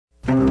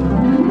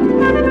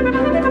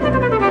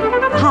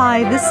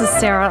Hi, this is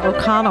Sarah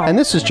O'Connell. And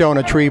this is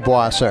Jonah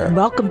Treebwasser.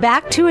 Welcome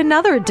back to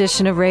another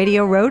edition of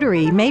Radio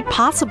Rotary, made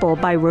possible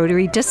by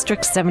Rotary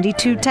District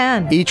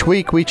 7210. Each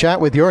week we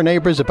chat with your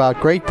neighbors about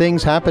great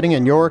things happening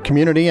in your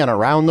community and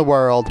around the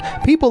world.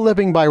 People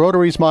living by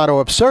Rotary's motto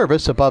of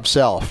service above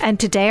self. And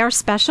today our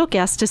special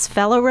guest is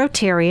fellow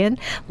Rotarian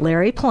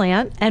Larry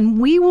Plant, and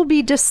we will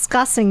be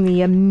discussing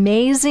the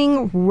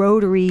amazing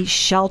Rotary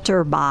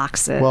shelter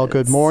boxes. Well,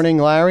 good morning,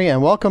 Larry,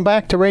 and welcome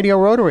back to Radio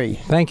Rotary.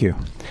 Thank you.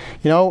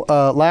 You know,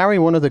 Larry,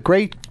 one of the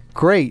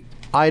great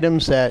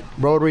items that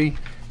Rotary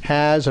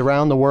has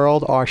around the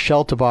world are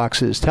shelter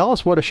boxes. Tell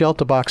us what a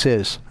shelter box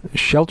is.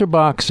 Shelter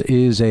box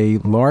is a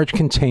large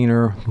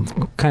container,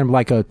 kind of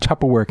like a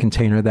Tupperware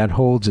container, that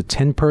holds a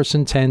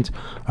 10-person tent,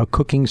 a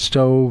cooking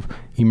stove,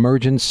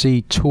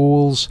 emergency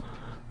tools,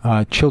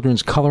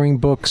 children's coloring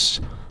books,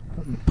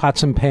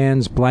 pots and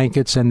pans,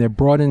 blankets, and they're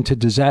brought into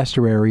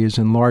disaster areas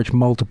in large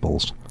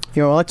multiples.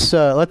 You know,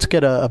 let's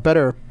get a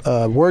better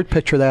word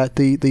picture of that.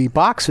 The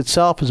box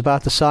itself is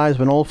about the size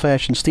of an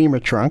old-fashioned steamer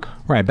trunk.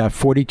 Right, about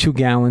 42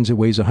 gallons. It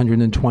weighs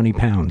 120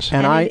 pounds.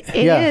 And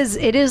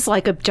it is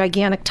like a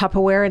gigantic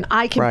Tupperware, and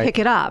I can pick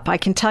it up. I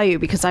can tell you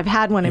because I've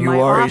had one in my office.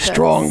 You are a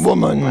strong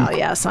woman. Well,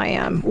 yes, I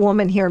am.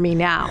 Woman, hear me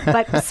now.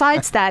 But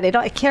besides that,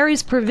 it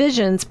carries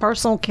provisions,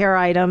 personal care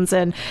items,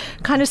 and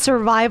kind of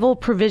survival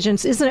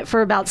provisions. Isn't it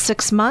for about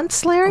 6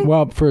 months, Larry?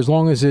 Well, for as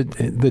long as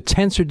the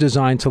tents are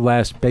designed to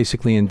last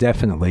basically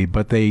indefinitely,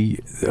 but they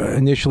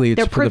initially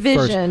they're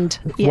provisioned.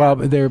 Well,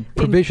 they're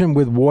provisioned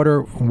with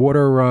water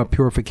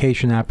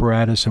purification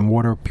apparatus and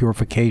water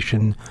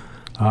purification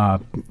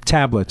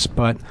tablets,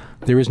 but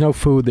there is no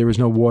food, there is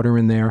no water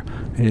in there.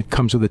 And it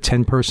comes with a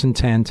 10-person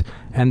tent,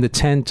 and the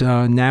tent,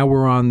 now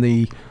we're on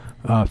the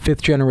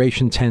fifth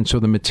generation tent, so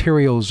the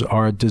materials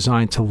are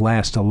designed to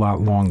last a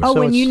lot longer. Oh,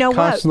 so and you know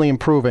what? Constantly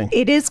improving.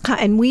 It is,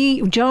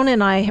 and Jonah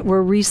and I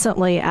were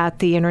recently at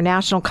the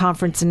international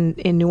conference in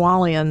New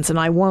Orleans, and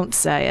I won't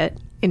say it,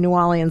 in New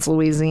Orleans,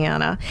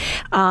 Louisiana.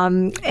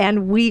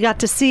 And we got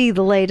to see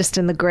the latest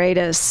and the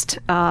greatest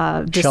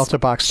Shelter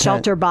Box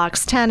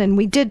tent. And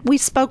we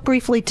spoke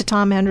briefly to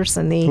Tom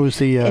Henderson, who's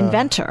the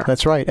inventor.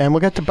 That's right. And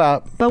we'll get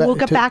we'll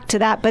get back to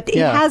that. But it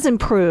has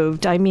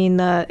improved. I mean,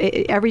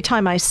 every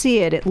time I see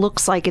it, it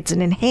looks like it's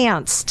an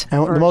enhanced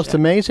version. The most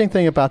amazing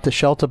thing about the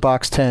Shelter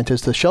Box tent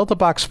is the Shelter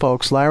Box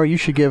folks, Larry, you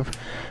should give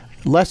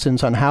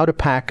lessons on how to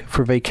pack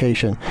for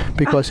vacation,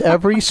 because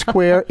every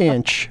square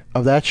inch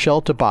of that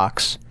shelter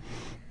box,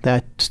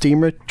 that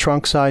steamer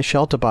trunk-size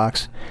shelter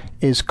box,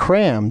 is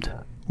crammed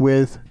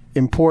with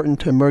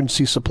important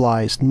emergency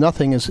supplies.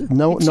 Everything is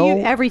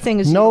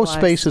no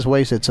space is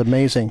wasted. It's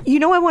amazing. You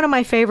know what? One of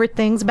my favorite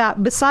things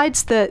about,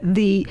 besides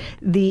the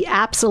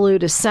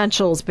absolute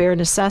essentials, bare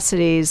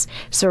necessities,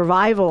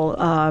 survival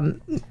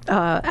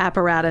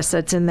apparatus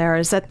that's in there,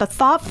 is that the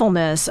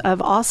thoughtfulness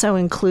of also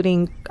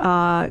including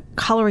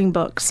coloring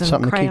books and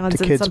something crayons to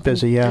keep the kids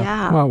busy.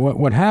 Yeah. Well,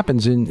 what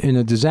happens in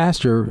a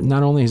disaster?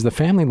 Not only has the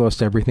family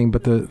lost everything,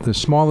 but the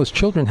smallest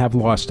children have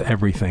lost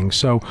everything.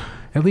 So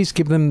at least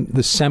give them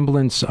the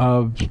semblance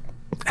of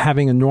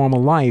having a normal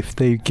life.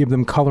 They give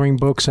them coloring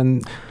books,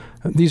 and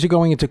these are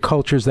going into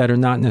cultures that are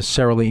not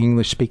necessarily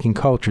English-speaking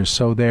cultures,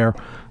 so they're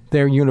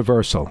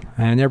universal.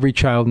 And every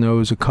child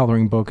knows a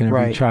coloring book, and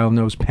every child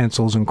knows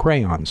pencils and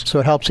crayons. So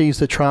it helps ease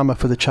the trauma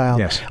for the child.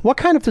 Yes. What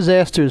kind of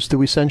disasters do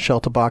we send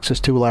shelter boxes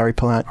to, Larry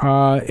Plant?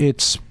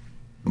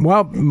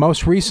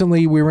 Most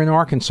recently we were in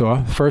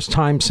Arkansas. First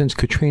time since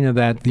Katrina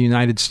that the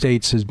United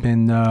States has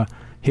been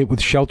hit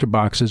with shelter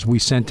boxes. We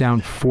sent down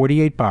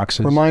 48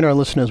 boxes. Remind our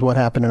listeners what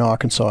happened in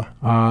Arkansas.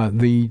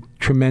 The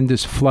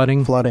tremendous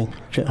flooding.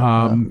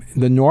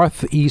 The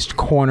northeast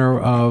corner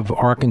of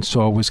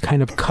Arkansas was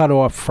kind of cut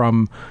off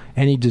from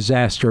any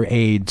disaster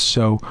aid.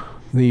 So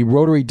the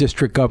Rotary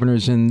district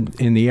governors in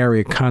the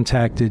area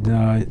contacted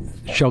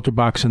Shelter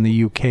Box in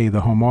the UK,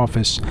 the Home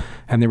Office,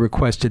 and they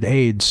requested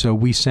aid. So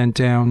we sent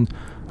down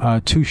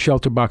 2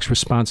 Shelter Box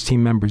response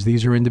team members.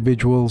 These are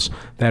individuals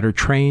that are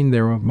trained.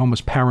 They're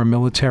almost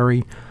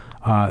paramilitary.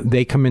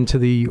 They come into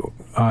the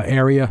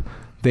area.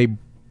 They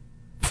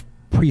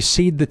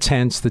precede the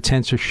tents. The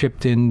tents are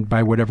shipped in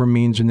by whatever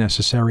means are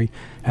necessary,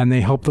 and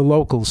they help the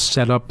locals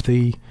set up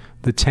the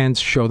tents,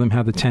 show them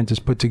how the tent is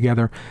put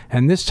together.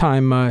 And this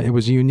time it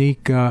was a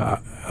unique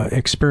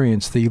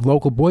experience. The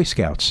local Boy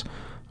Scouts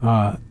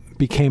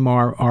became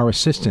our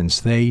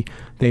assistants. They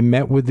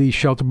met with the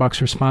Shelter Box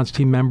response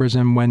team members,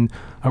 and when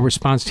a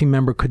response team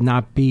member could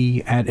not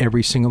be at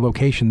every single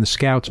location, the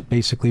Scouts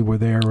basically were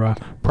their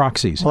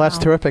proxies. Well, that's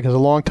terrific. As a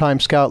longtime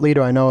Scout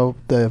leader, I know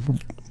the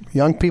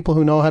young people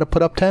who know how to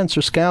put up tents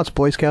are Scouts,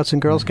 Boy Scouts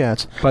and Girl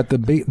Scouts. But the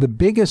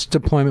biggest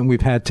deployment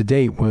we've had to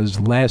date was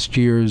last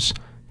year's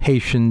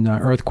Haitian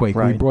earthquake.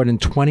 Right. We brought in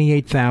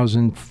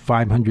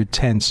 28,500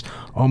 tents.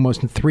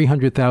 Almost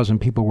 300,000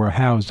 people were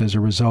housed as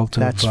a result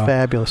of... That's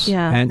fabulous.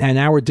 Yeah. And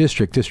our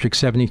District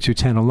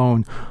 7210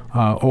 alone,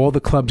 all the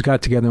clubs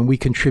got together and we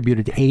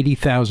contributed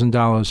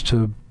 $80,000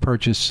 to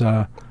purchase,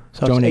 So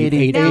donate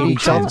 80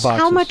 shelter boxes.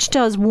 How much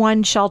does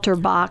one shelter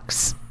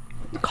box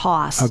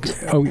cost? Okay.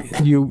 Oh,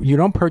 you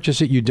don't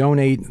purchase it. You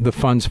donate the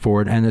funds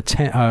for it, and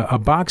a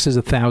box is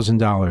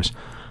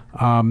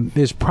 $1,000.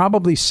 There's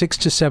probably $600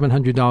 to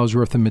 $700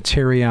 worth of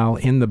material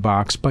in the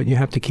box, but you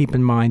have to keep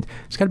in mind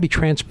it's got to be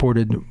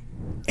transported.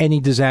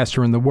 Any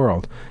disaster in the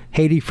world,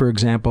 Haiti, for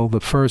example, the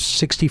first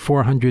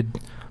 6,400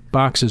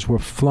 boxes were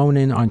flown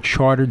in on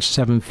chartered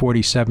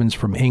 747s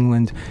from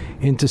England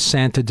into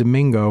Santo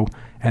Domingo,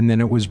 and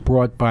then it was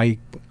brought by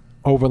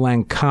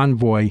overland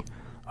convoy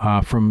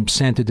from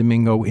Santo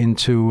Domingo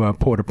into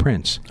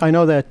Port-au-Prince. I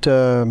know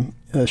that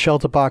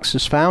Shelter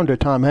Box's founder,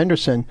 Tom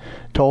Henderson,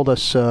 told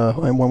us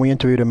when we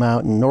interviewed him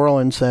out in New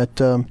Orleans that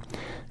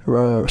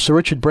Sir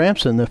Richard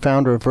Branson, the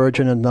founder of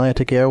Virgin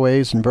Atlantic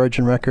Airways and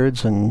Virgin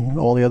Records and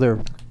all the other...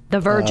 The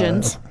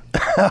Virgins.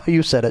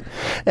 You said it.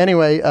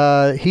 Anyway,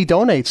 he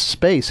donates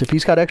space. If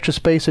he's got extra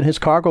space in his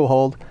cargo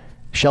hold,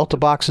 shelter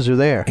boxes are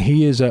there.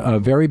 He is a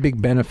very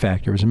big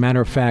benefactor. As a matter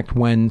of fact,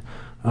 when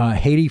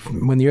Haiti,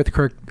 when the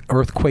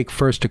earthquake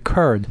first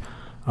occurred,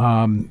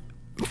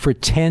 for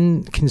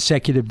 10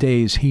 consecutive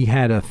days, he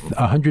had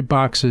 100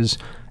 boxes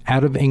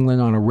out of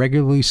England on a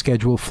regularly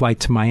scheduled flight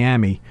to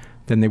Miami.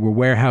 Then they were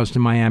warehoused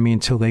in Miami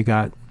until they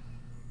got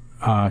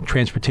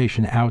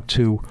transportation out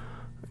to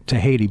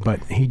Haiti.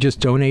 But he just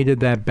donated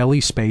that belly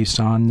space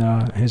on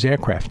his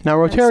aircraft. Now,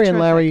 Rotarian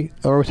Larry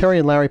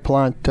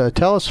Pallant,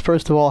 tell us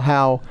first of all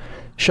how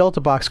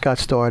Shelterbox got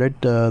started.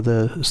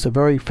 It's a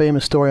very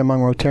famous story among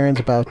Rotarians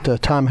about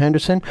Tom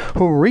Henderson,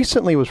 who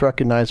recently was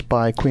recognized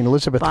by Queen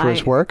Elizabeth for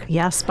his work.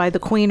 Yes, by the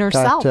Queen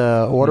herself.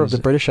 Got Order of the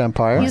British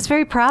Empire. He's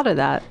very proud of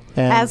that,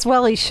 as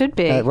well he should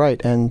be. Right,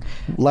 and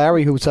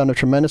Larry, who's done a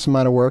tremendous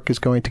amount of work, is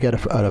going to get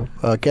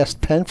a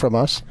guest pen from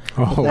us.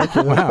 Oh,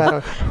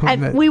 wow.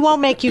 And we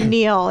won't make you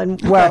kneel.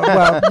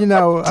 Well, you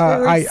know,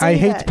 I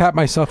hate to pat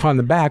myself on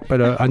the back, but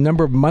a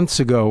number of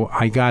months ago,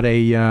 I got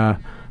a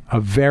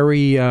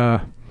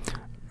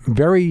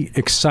very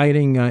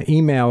exciting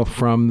email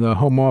from the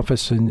Home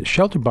Office and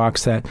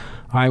Shelterbox that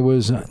I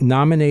was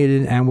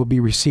nominated and will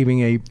be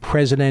receiving a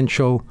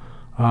presidential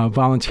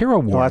volunteer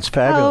award. Oh, that's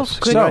fabulous.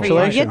 Oh,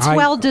 congratulations. It's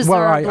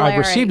well-deserved, I've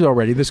received it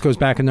already. This goes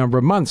back a number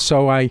of months.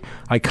 So I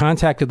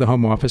contacted the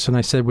Home Office and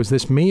I said, was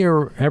this me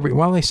or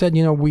Well, they said,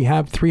 we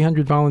have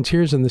 300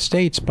 volunteers in the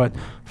States, but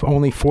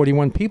only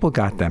 41 people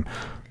got them.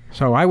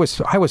 So I was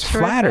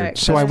flattered.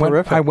 So I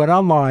went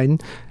online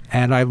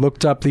and I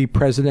looked up the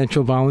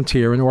presidential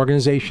volunteer, and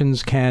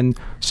organizations can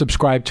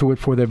subscribe to it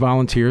for their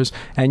volunteers.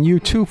 And you,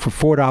 too, for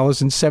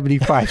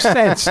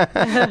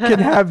 $4.75 can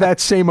have that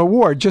same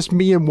award. Just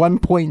me and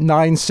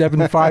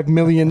 1.975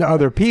 million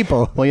other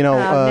people.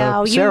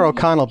 Well, Sarah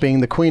O'Connell,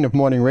 being the queen of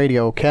morning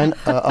radio, can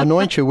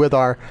anoint you with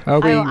our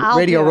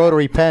Radio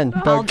Rotary pen.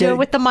 I'll do it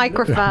with the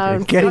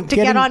microphone.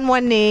 Get on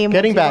one knee.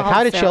 Getting back,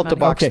 how did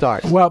Shelterbox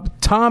start? Well,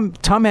 Tom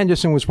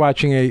Henderson was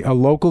watching a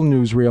local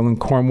newsreel in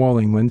Cornwall,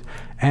 England,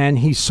 and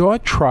he saw a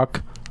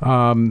truck.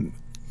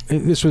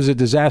 This was a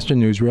disaster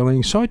newsreel, and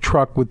he saw a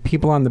truck with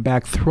people on the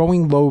back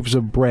throwing loaves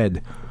of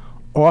bread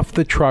off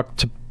the truck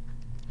to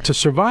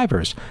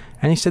survivors.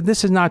 And he said,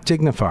 this is not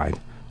dignified.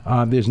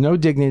 There's no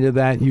dignity to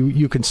that.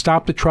 You can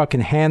stop the truck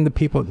and hand the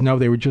people. No,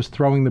 they were just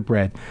throwing the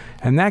bread.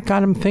 And that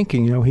got him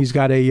thinking. He's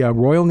got a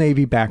Royal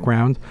Navy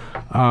background.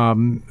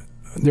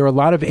 There are a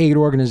lot of aid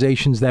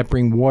organizations that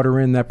bring water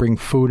in, that bring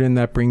food in,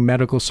 that bring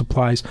medical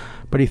supplies.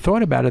 But he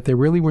thought about it. There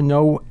really were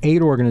no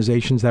aid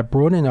organizations that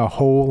brought in a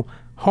whole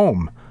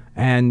home.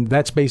 And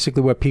that's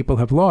basically what people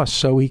have lost.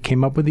 So he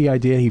came up with the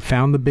idea. He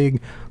found the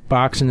big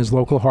box in his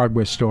local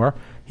hardware store.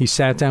 He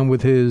sat down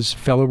with his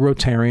fellow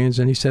Rotarians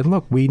and he said,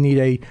 look, we need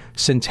a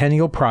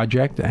centennial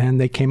project. And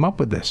they came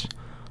up with this.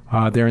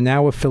 There are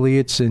now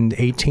affiliates in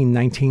 18,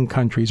 19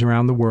 countries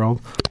around the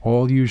world,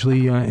 all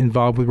usually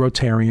involved with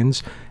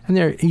Rotarians. And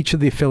each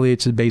of the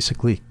affiliates is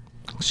basically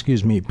a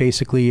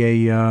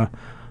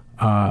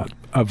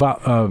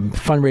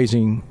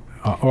fundraising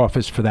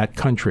office for that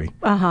country.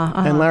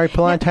 And Larry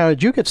Pallant, how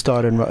did you get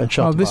started in Shelterbox?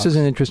 Oh, this is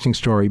an interesting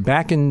story.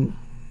 Back in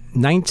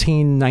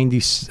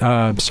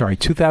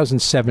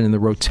 2007, in the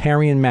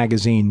Rotarian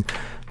magazine,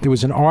 there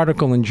was an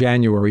article in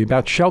January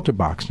about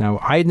Shelterbox. Now,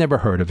 I had never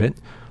heard of it.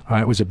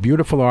 It was a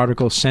beautiful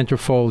article,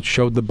 centerfold,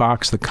 showed the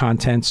box, the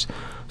contents.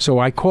 So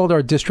I called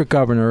our district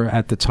governor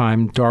at the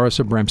time, Doris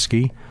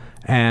Obremski,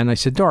 and I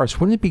said, Doris,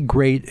 wouldn't it be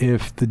great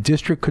if the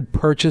district could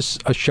purchase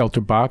a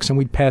shelter box and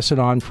we'd pass it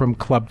on from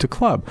club to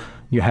club?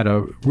 You had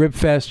a Rib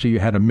Fest or you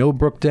had a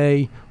Millbrook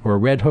Day or a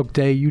Red Hook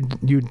Day,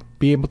 you'd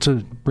be able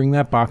to bring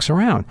that box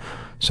around.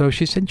 So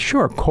she said,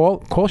 sure, call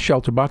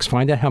Shelterbox,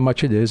 find out how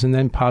much it is, and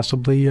then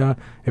possibly,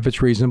 if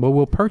it's reasonable,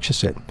 we'll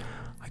purchase it.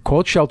 I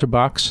called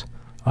Shelterbox.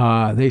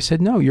 They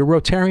said, no, you're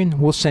Rotarian,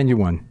 we'll send you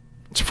one.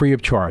 It's free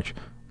of charge.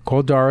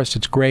 Called Doris,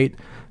 it's great.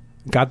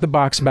 Got the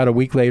box about a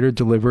week later,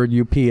 delivered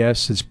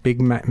UPS, this big,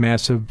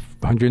 massive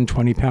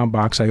 120-pound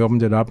box. I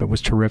opened it up. It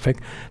was terrific.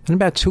 Then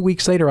about 2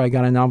 weeks later, I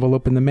got an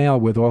envelope in the mail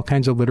with all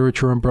kinds of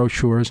literature and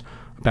brochures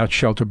about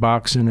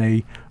Shelterbox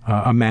and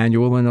a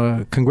manual and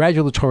a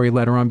congratulatory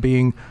letter on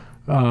being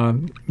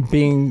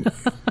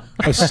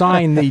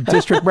assign the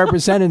district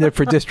representative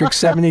for District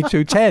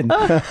 7210.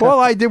 All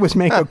I did was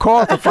make a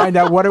call to find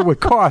out what it would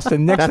cost,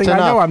 and next thing I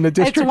know, I'm the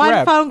district it's one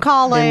rep. phone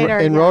call later.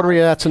 In Rotary,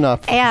 that's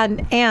enough.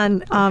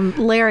 And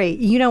Larry,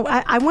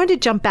 I wanted to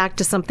jump back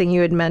to something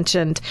you had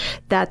mentioned,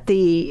 that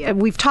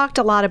we've talked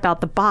a lot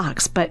about the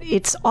box, but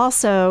it's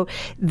also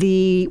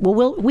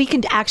we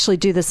can actually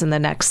do this in the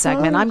next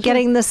segment. I'm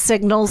getting the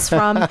signals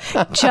from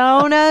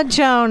Jonah,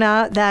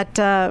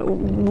 that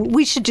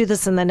we should do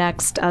this in the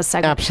next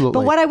segment. Absolutely.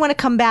 But what I want to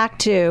come back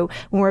to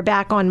when we're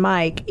back on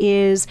mic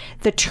is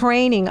the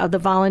training of the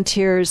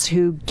volunteers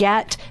who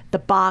get the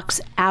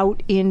box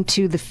out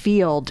into the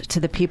field to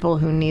the people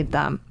who need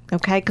them.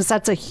 Okay, because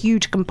that's a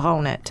huge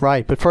component.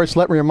 Right, but first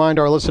let me remind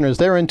our listeners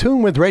they're in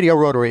tune with Radio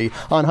Rotary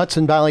on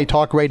Hudson Valley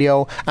Talk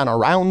Radio and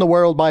around the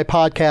world by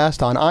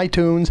podcast on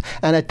iTunes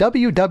and at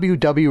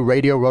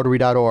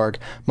www.radiorotary.org.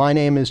 My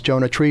name is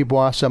Jonah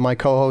Triebois, and my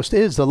co-host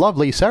is the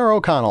lovely Sarah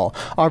O'Connell.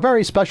 Our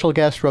very special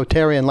guest,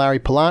 Rotarian Larry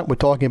Pallant, we're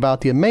talking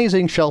about the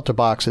amazing shelter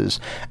boxes.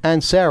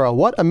 And Sarah,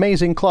 what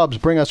amazing clubs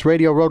bring us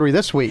Radio Rotary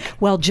this week?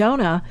 Well,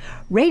 Jonah,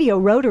 Radio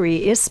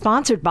Rotary is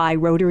sponsored by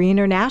Rotary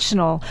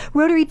International,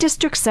 Rotary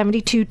District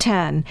 7210,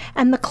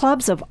 and the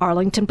clubs of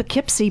Arlington,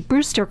 Poughkeepsie,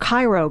 Brewster,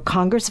 Cairo,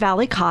 Congress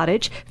Valley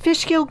Cottage,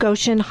 Fishkill,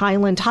 Goshen,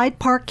 Highland, Hyde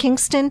Park,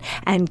 Kingston,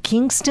 and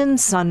Kingston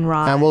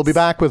Sunrise. And we'll be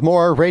back with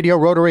more Radio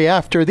Rotary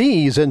after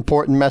these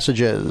important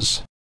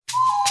messages.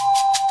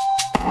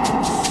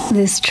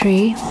 This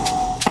tree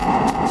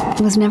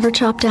was never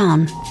chopped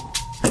down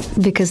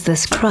because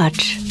this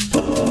crutch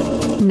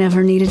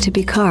never needed to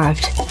be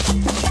carved.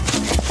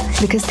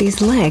 Because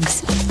these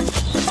legs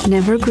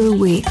never grew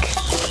weak.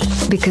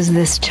 Because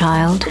this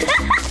child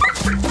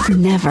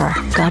never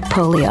got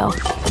polio.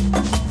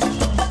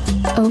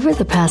 Over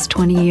the past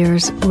 20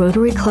 years,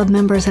 Rotary Club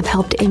members have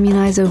helped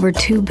immunize over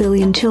 2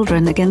 billion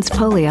children against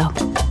polio.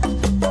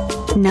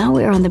 Now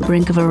we're on the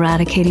brink of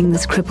eradicating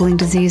this crippling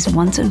disease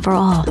once and for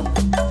all.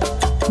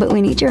 But we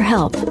need your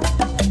help.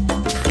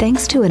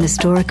 Thanks to an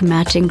historic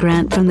matching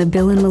grant from the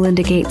Bill and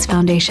Melinda Gates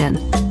Foundation,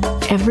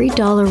 every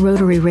dollar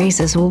Rotary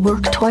raises will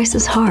work twice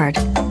as hard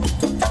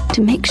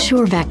to make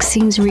sure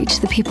vaccines reach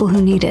the people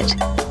who need it,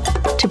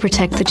 to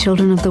protect the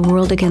children of the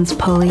world against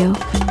polio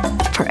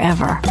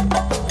forever.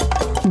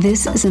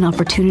 This is an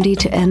opportunity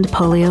to end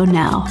polio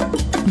now.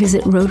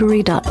 Visit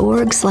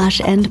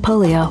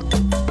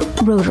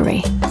rotary.org/endpolio.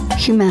 Rotary,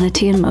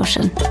 humanity in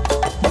motion.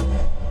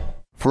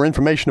 For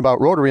information about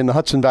Rotary in the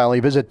Hudson Valley,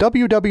 visit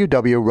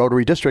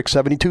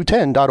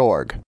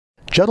www.rotarydistrict7210.org.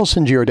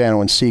 Judelson,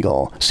 Giordano &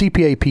 Siegel,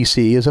 CPA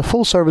PC, is a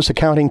full-service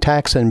accounting,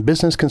 tax, and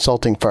business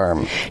consulting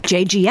firm.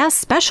 JGS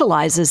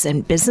specializes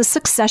in business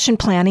succession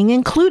planning,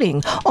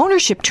 including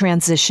ownership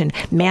transition,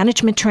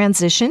 management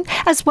transition,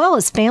 as well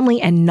as family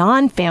and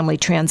non-family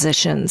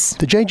transitions.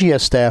 The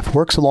JGS staff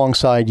works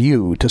alongside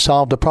you to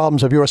solve the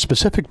problems of your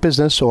specific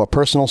business or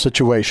personal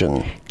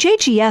situation.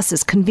 JGS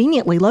is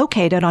conveniently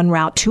located on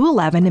Route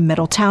 211 in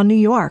Middletown, New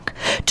York.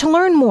 To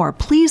learn more,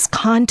 please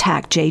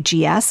contact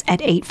JGS at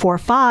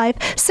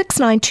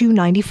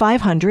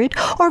 845-692-9500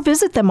 or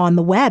visit them on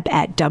the web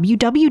at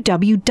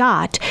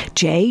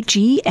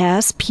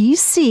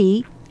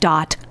www.jgspc.com.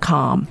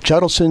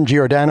 Judelson,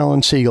 Giordano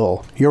 &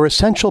 Siegel, your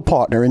essential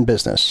partner in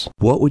business.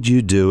 What would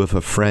you do if a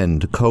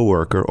friend,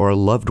 coworker, or a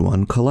loved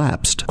one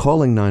collapsed?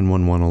 Calling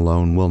 911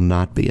 alone will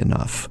not be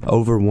enough.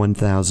 Over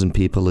 1,000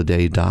 people a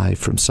day die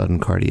from sudden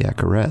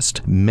cardiac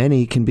arrest.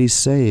 Many can be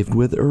saved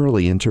with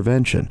early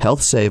intervention.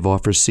 HealthSave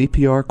offers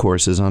CPR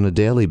courses on a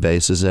daily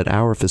basis at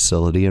our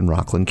facility in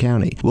Rockland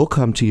County. We'll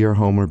come to your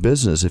home or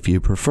business if you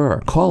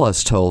prefer. Call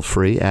us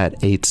toll-free at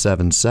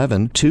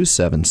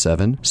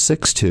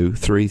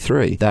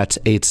 877-277-6233. That's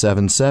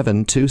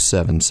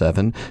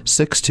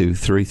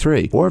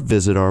 877-277-6233. Or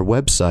visit our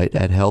website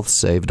at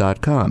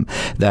healthsave.com.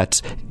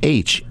 That's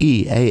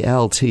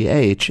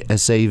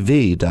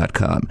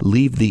HEALTHSAV.com.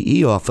 Leave the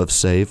E off of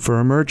SAVE for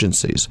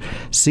emergencies.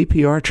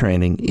 CPR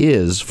training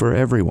is for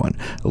everyone.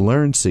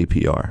 Learn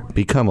CPR.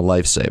 Become a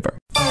lifesaver.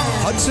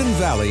 Hudson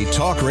Valley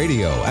Talk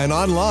Radio and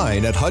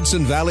online at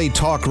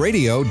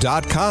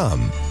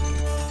hudsonvalleytalkradio.com.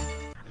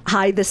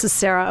 Hi, this is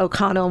Sarah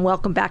O'Connell, and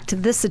welcome back to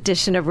this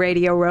edition of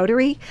Radio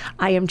Rotary.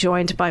 I am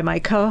joined by my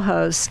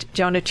co-host,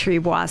 Jonah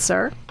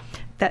Triebois.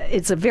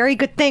 It's a very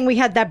good thing we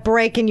had that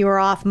break and you were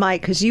off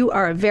mic, because you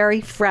are a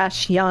very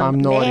fresh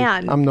young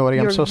man. I'm naughty.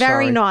 You're I'm so sorry.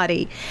 very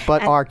naughty.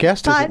 But our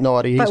guest isn't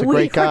naughty. He's a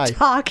great guy. But we were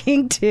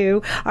talking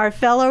to our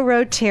fellow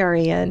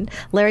Rotarian,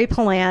 Larry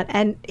Pallant,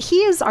 and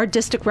he is our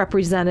district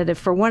representative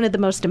for one of the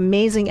most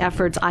amazing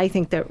efforts I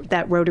think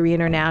that Rotary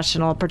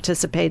International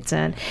participates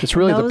in. It's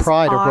really the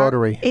pride of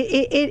Rotary.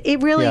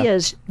 It really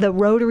is the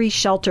Rotary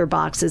shelter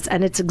boxes,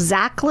 and it's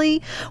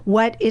exactly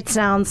what it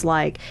sounds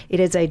like. It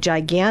is a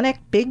gigantic,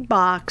 big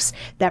box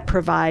that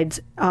provides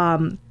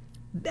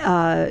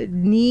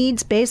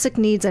basic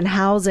needs and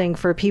housing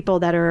for people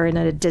that are in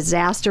a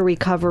disaster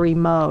recovery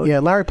mode. Yeah,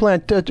 Larry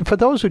Pallant, for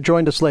those who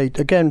joined us late,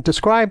 again,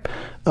 describe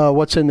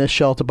what's in this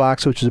shelter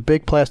box, which is a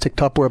big plastic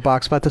Tupperware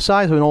box about the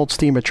size of an old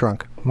steamer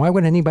trunk. Why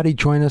would anybody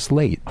join us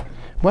late?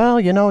 Well,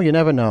 you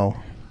never know.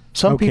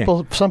 Some Okay.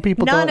 people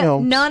None,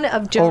 don't, none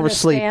of Jonas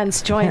oversleep.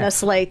 fans join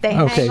us late. They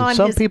Okay. hang on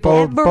Some his people-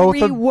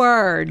 every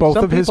word. both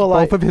Some of his people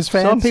like, both of his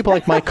fans. Some people,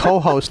 like my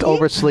co-host,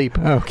 oversleep.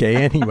 Okay,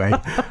 anyway.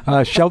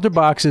 Shelter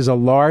box is a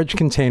large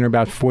container,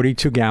 about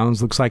 42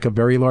 gallons, looks like a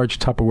very large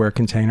Tupperware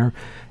container.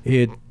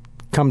 It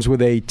comes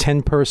with a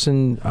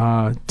 10-person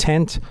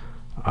tent,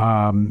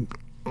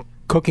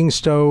 cooking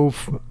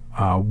stove,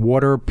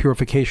 water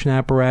purification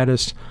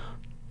apparatus,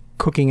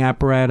 cooking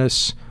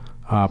apparatus,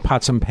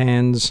 pots and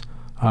pans,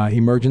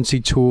 emergency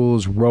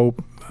tools,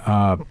 rope,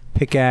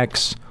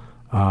 pickaxe,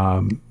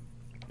 and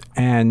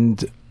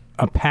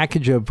a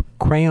package of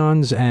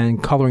crayons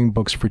and coloring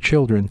books for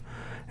children.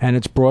 And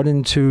it's brought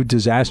into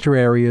disaster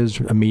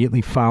areas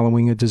immediately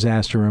following a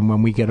disaster, and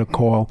when we get a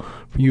call,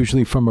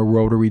 usually from a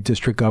Rotary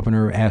district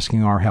governor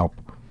asking our help.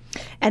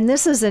 And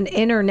this is an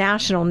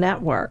international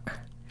network.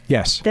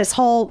 Yes. This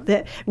whole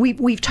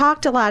we've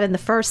talked a lot in the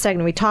first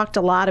segment. We talked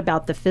a lot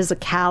about the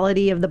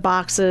physicality of the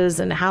boxes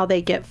and how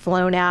they get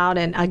flown out.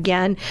 And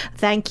again,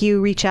 thank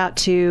you. Reach out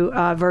to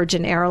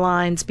Virgin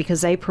Airlines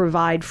because they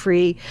provide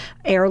free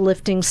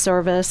airlifting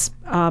service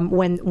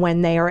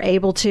when they are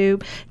able to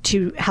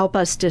help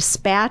us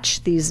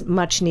dispatch these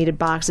much needed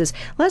boxes.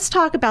 Let's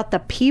talk about the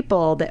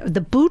people, the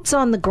boots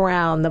on the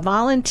ground, the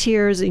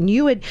volunteers. And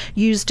you had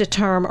used a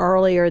term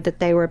earlier that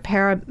they were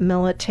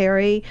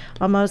paramilitary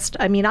almost.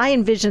 I mean, I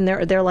envision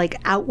they're like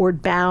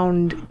outward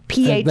bound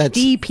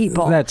PhD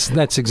people.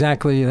 That's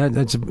exactly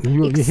that's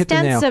you hit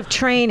the nail. Extensive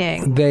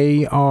training.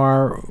 They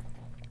are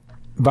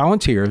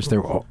volunteers.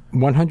 They're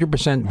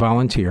 100%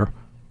 volunteer.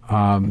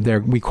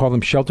 We call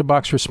them shelter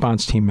box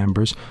response team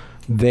members.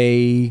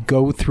 They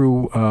go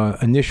through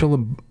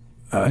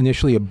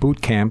initially a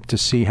boot camp to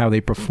see how they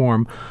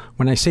perform.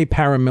 When I say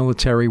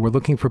paramilitary, we're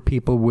looking for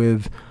people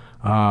with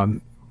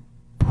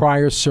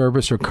prior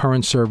service or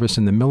current service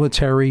in the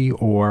military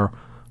or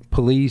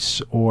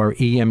police or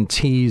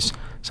EMTs,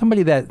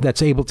 somebody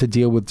that's able to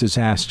deal with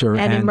disaster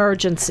and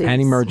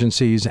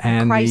emergencies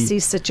and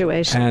crisis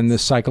situations and the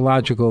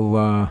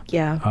psychological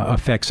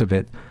effects of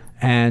it.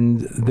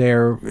 And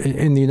they're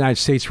in the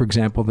United States, for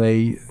example,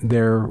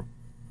 they're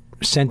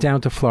sent down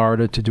to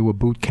Florida to do a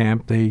boot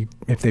camp.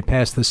 If they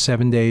pass the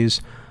 7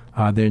 days,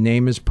 their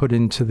name is put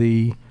into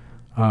the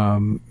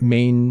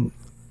main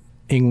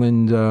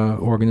England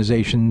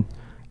organization.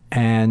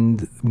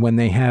 And when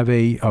they have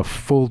a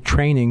full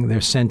training,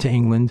 they're sent to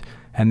England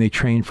and they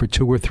train for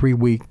 2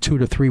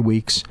 to 3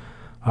 weeks.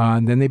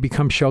 And then they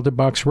become shelter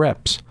box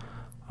reps.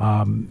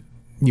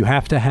 You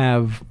have to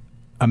have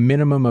a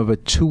minimum of a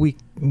 2-week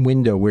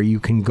window where you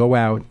can go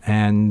out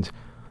and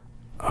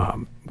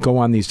go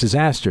on these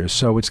disasters.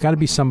 So it's got to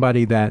be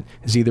somebody that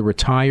is either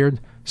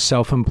retired,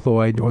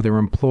 self-employed, or their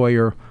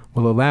employer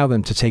will allow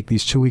them to take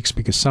these 2 weeks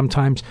because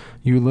sometimes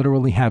you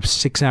literally have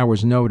 6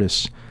 hours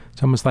notice.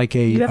 It's almost like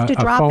you have to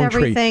drop phone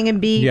everything tree.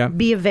 and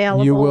be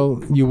available.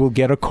 You will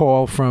get a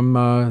call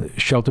from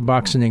Shelter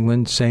Box in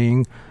England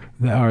saying,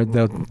 or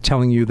they're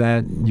telling you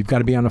that you've got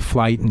to be on a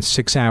flight in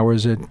 6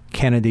 hours at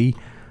Kennedy.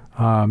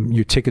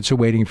 Your tickets are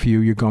waiting for you.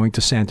 You're going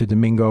to Santo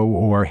Domingo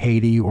or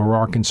Haiti or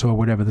Arkansas,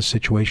 whatever the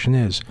situation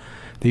is.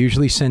 They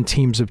usually send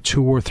teams of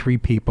 2 or 3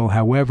 people.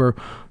 However,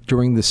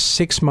 during the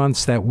 6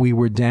 months that we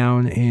were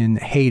down in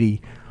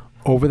Haiti,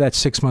 over that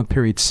 6-month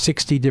period,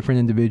 60 different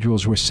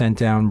individuals were sent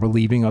down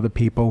relieving other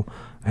people.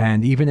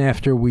 And even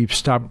after we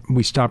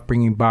stopped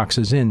bringing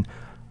boxes in,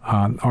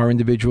 our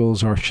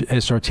individuals, our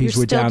SRTs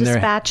were down there. You're still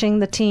dispatching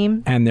the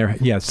team? And they were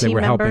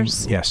members?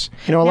 helping. Yes.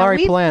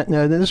 Larry Plant,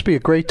 this would be a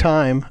great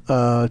time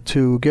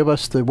to give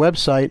us the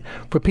website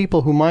for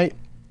people who might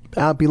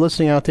be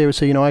listening out there and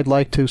say, I'd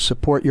like to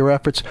support your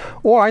efforts,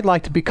 or I'd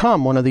like to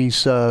become one of these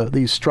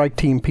strike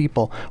team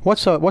people.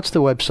 What's the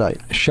website?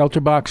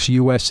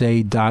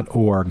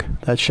 ShelterboxUSA.org.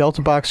 That's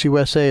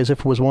ShelterboxUSA, as if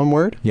it was one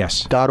word?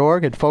 Yes.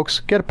 .org. And folks,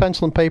 get a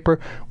pencil and paper.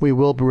 We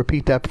will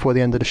repeat that before the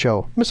end of the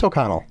show. Miss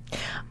O'Connell.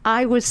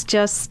 I was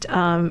just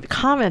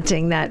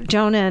commenting that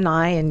Jonah and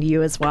I, and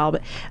you as well,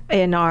 but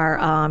in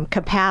our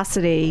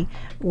capacity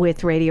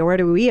with Radio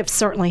Rotary, we have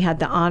certainly had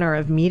the honor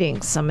of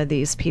meeting some of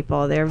these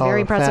people. They're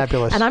very impressive.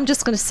 Fabulous. And I'm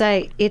just going to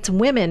say, it's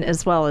women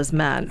as well as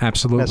men.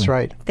 Absolutely. That's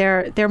right.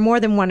 There are more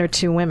than 1 or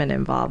 2 women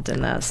involved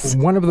in this.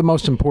 One of the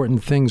most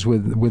important things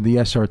with the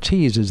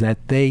SRTs is that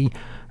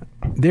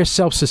they're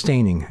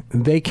self-sustaining.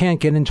 They can't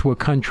get into a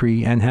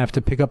country and have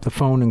to pick up the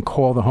phone and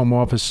call the home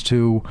office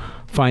to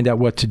find out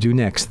what to do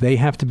next. They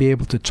have to be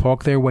able to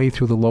talk their way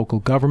through the local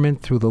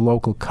government, through the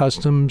local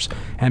customs,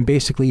 and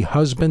basically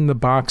husband the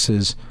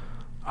boxes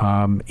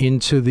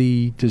into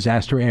the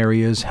disaster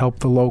areas, help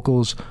the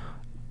locals,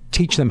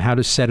 teach them how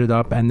to set it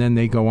up, and then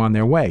they go on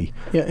their way.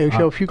 Yeah,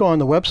 if you go on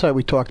the website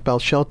we talked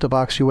about,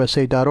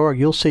 shelterboxusa.org,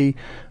 you'll see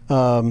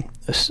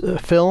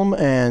film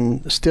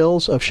and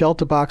stills of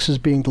shelter boxes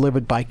being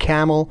delivered by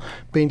camel,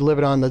 being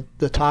delivered on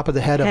the top of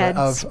the head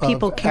of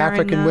people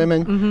African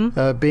women,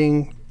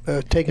 being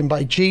taken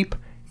by Jeep.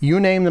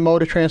 You name the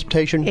mode of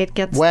transportation, it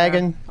gets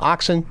wagon, there.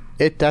 oxen,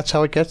 that's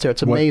how it gets there.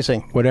 It's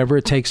amazing. Whatever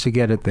it takes to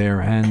get it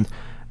there.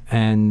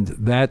 And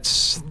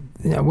that's,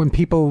 when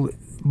people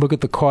look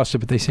at the cost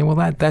of it, they say,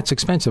 well, that's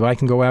expensive. I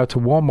can go out to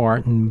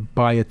Walmart and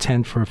buy a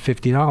tent for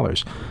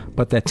 $50.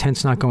 But that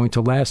tent's not going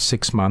to last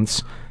 6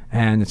 months,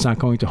 and it's not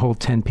going to hold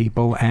 10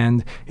 people,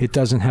 and it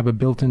doesn't have a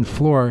built-in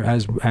floor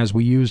as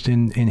we used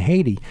in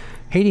Haiti.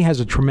 Haiti has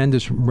a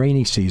tremendous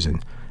rainy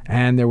season,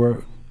 and there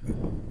were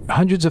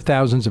hundreds of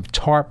thousands of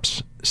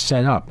tarps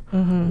set up.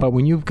 Mm-hmm. But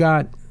when you've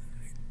got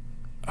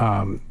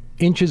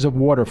inches of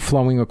water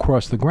flowing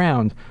across the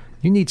ground,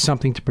 you need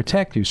something to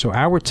protect you. So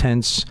our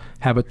tents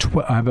have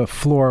a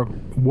floor,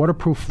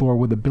 waterproof floor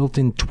with a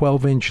built-in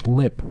 12-inch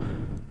lip.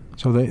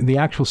 So the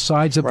actual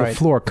sides of the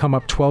floor come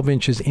up 12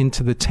 inches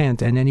into the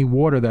tent, and any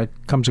water that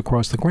comes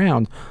across the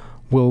ground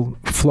will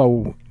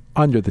flow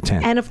under the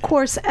tent. And of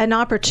course, an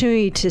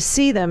opportunity to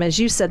see them. As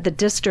you said, the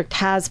district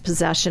has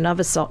possession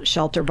of a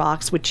shelter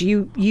box, which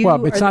you are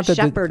the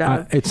shepherd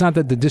of. It's not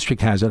that the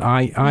district has it.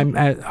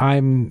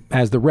 I'm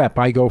as the rep.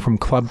 I go from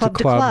club to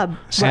club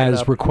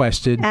as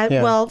requested.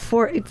 Well,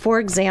 for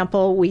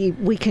example,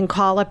 we can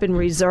call up and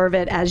reserve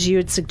it, as you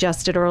had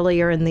suggested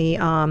earlier in the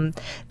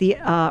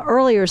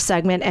earlier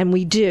segment, and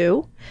we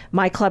do.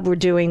 My club,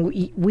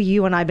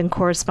 you and I have been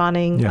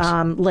corresponding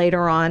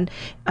later on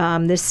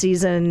this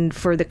season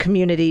for the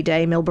Community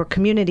Day, Millbrook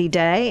Community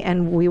Day,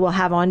 and we will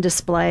have on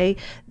display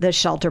the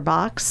shelter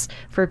box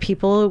for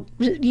people,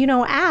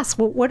 ask,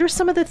 well, what are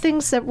some of the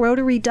things that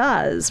Rotary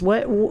does?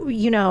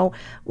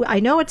 I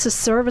know it's a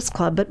service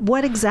club, but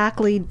what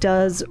exactly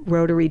does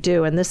Rotary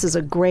do? And this is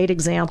a great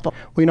example.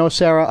 Well,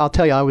 Sarah, I'll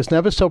tell you, I was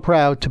never so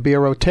proud to be a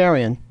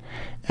Rotarian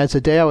as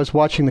the day I was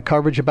watching the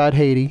coverage about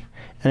Haiti.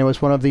 And it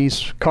was one of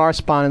these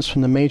correspondents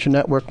from the major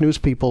network news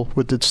people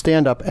with the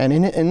stand-up. And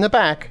in the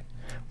back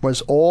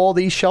was all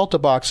these shelter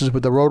boxes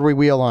with the Rotary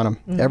wheel on them.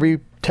 Mm-hmm. Every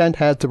tent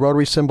had the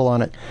Rotary symbol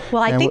on it.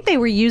 Well, I think they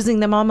were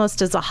using them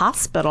almost as a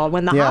hosptal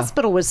when the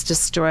hospital was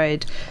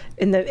destroyed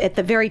at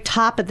the very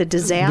top of the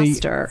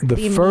disaster.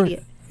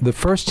 The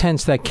first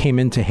tents that came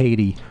into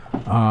Haiti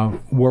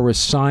were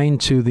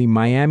assigned to the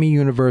Miami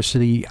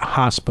University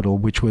Hospital,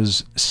 which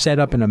was set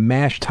up in a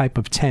MASH type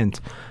of tent.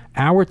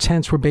 Our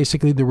tents were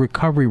basically the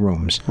recovery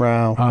rooms.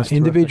 Wow.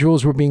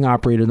 Individuals were being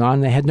operated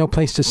on. They had no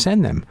place to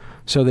send them.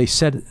 So they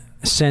set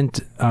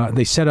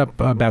up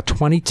about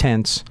 20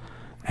 tents,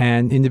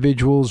 and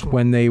individuals,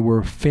 when they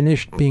were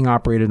finished being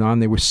operated on,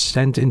 they were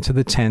sent into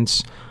the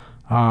tents.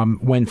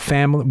 When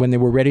they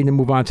were ready to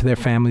move on to their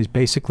families,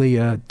 basically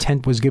a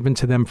tent was given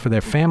to them for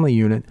their family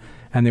unit,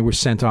 and they were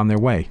sent on their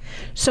way.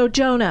 So,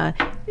 Jonah,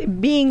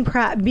 being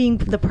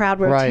the proud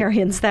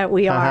Rotarians that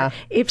we are,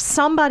 if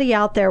somebody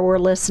out there were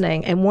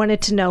listening and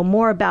wanted to know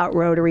more about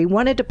Rotary,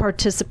 wanted to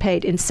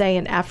participate in, say,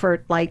 an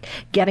effort like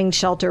getting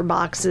shelter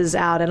boxes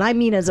out, and I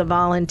mean as a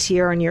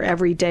volunteer in your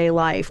everyday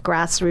life,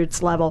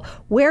 grassroots level,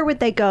 where would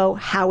they go?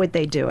 How would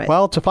they do it?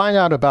 Well, to find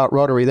out about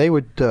Rotary, they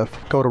would go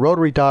to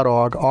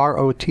Rotary.org,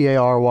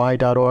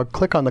 Rotary.org,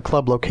 click on the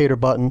club locator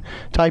button,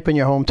 type in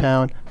your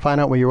hometown,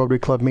 find out where your Rotary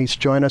Club meets,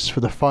 join us for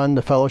the fun,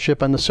 the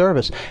fellowship, and the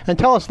service. And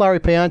tell us, Larry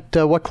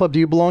Payant, what club do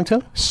you belong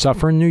to?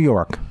 Suffern, New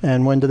York.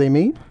 And when do they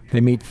meet? They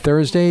meet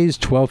Thursdays,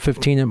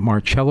 12:15 at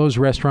Marcello's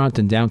Restaurant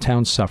in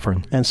downtown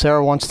Suffern. And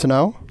Sarah wants to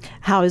know?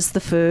 How is the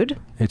food?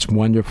 It's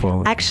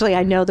wonderful. Actually,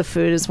 I know the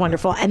food is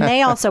wonderful. And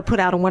they also put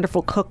out a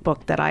wonderful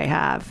cookbook that I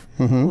have,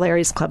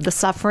 Larry's Club,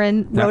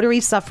 the Rotary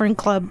Suffern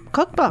Club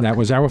cookbook. That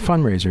was our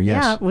fundraiser,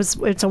 yes.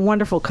 Yeah, it's a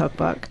wonderful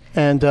cookbook.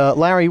 And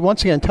Larry,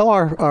 once again, tell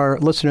our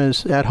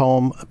listeners at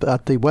home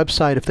about the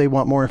website if they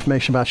want more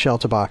information about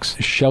Shelterbox.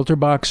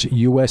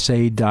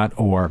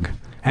 Shelterboxusa.org.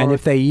 And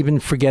if they even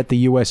forget the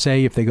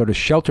USA, if they go to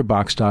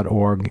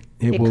shelterbox.org,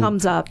 it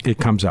comes up. It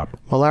comes up.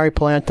 Well, Larry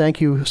Payant,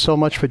 thank you so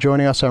much for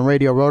joining us on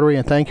Radio Rotary,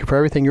 and thank you for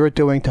everything you're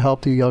doing to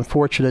help the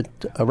unfortunate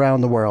around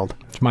the world.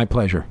 It's my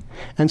pleasure.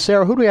 And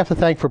Sarah, who do we have to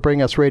thank for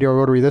bringing us Radio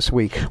Rotary this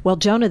week? Well,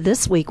 Jonah,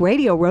 this week,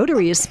 Radio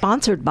Rotary is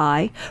sponsored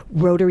by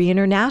Rotary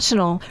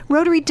International,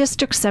 Rotary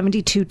District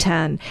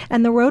 7210,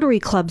 and the Rotary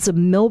Clubs of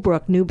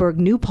Millbrook, Newburgh,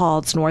 New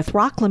Paltz, North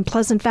Rockland,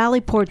 Pleasant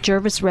Valley, Port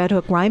Jervis, Red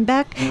Hook,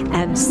 Rhinebeck,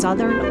 and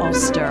Southern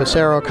Ulster. For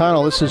Sarah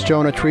O'Connell, this is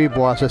Jonah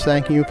Treebois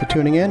thanking you for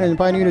tuning in and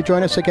inviting you to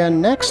join us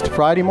again next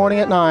Friday morning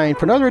at 9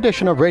 for another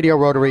edition of Radio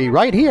Rotary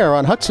right here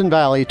on Hudson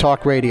Valley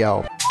Talk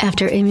Radio.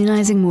 After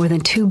immunizing more than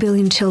 2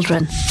 billion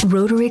children,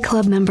 Rotary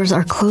Club members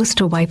are close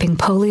to wiping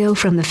polio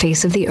from the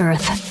face of the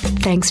earth,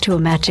 thanks to a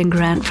matching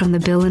grant from the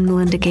Bill and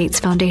Melinda Gates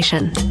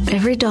Foundation.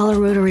 Every dollar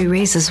Rotary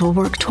raises will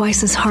work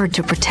twice as hard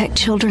to protect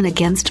children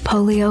against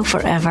polio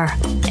forever.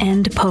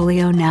 End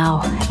polio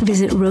now.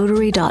 Visit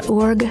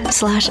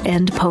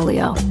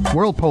rotary.org/endpolio.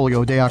 World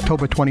Polio Day,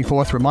 October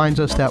 24th, reminds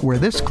us that we're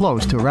this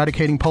close to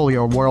eradicating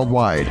polio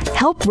worldwide.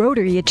 Help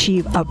Rotary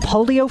achieve a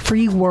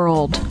polio-free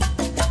world.